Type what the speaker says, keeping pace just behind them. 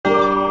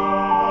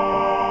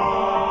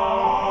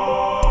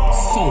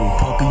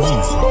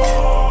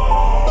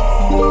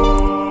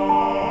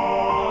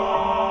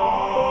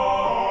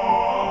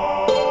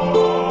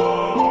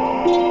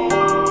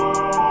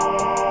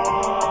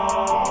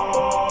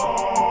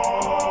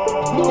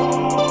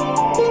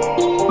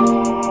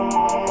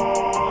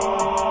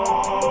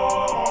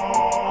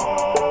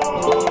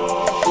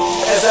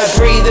As I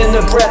breathe in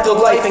the breath of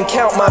life and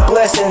count my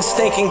blessings,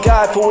 thanking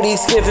God for what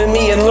He's given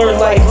me and learn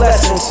life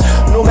lessons.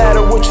 No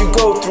matter what you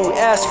go through,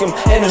 ask Him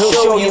and He'll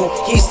show you.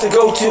 He's the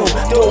go-to,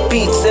 dope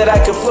beats that I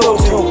could flow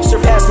through.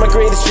 Surpass my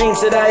greatest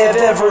dreams that I have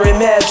ever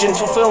imagined,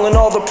 fulfilling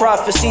all the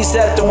prophecies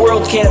that the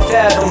world can't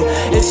fathom.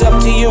 It's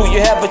up to you,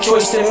 you have a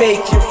choice to make.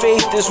 Your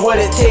faith is what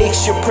it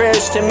takes, your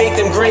prayers to make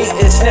them great.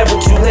 It's never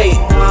too late.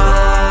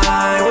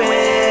 I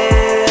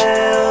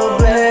will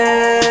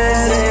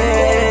bless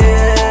Him.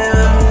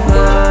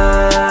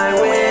 I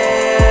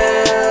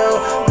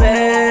will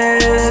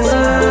bless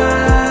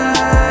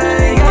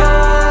my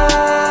God.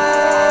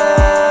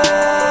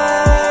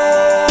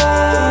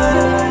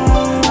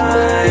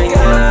 My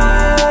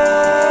God.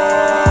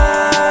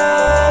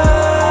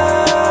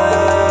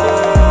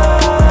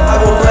 I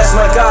will bless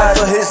my God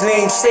for His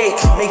name's sake.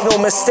 Make no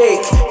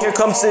mistake, here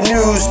comes the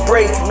news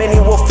break. Many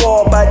will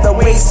fall by the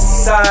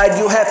wayside.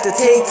 You'll have to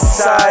take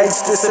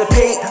sides,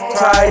 dissipate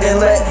pride and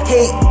let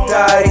hate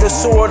die. The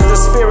sword of the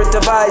spirit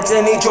divides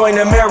any joint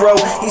and marrow.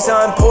 He's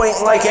on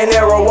point like an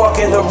arrow,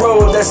 walking the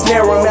road that's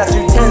narrow.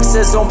 Matthew 10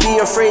 says, don't be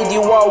afraid,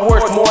 you are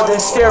worth more than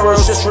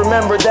sparrows. Just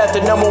remember that the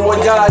number one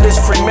God is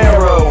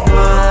primero.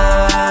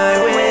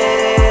 I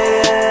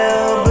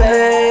will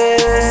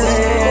bless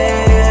Him.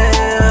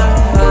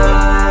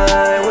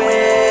 I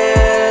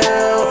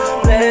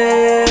will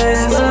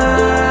bless my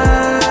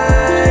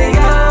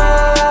God.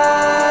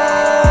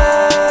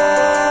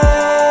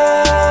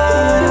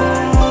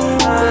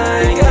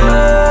 My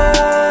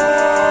God.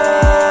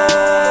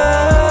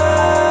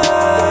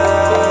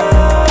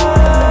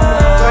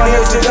 Draw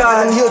near to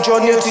God and He'll draw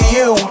near to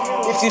you.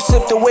 If you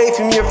slipped away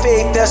from your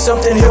faith, that's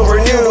something He'll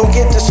renew. Don't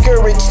get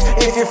discouraged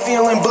if you're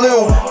feeling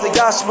blue. The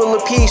gospel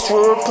of peace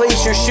will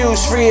replace your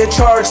shoes free of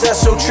charge,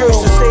 that's so true.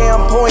 So stay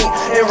on point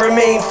and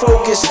remain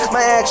focused.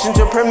 My actions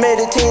are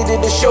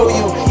premeditated to show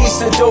you He's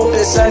the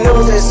dopest. I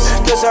know this,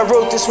 cause I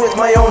wrote this with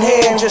my own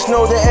hand. Just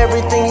know that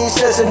everything He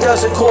says and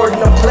does according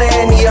to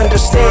plan, He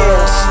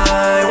understands.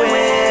 I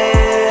will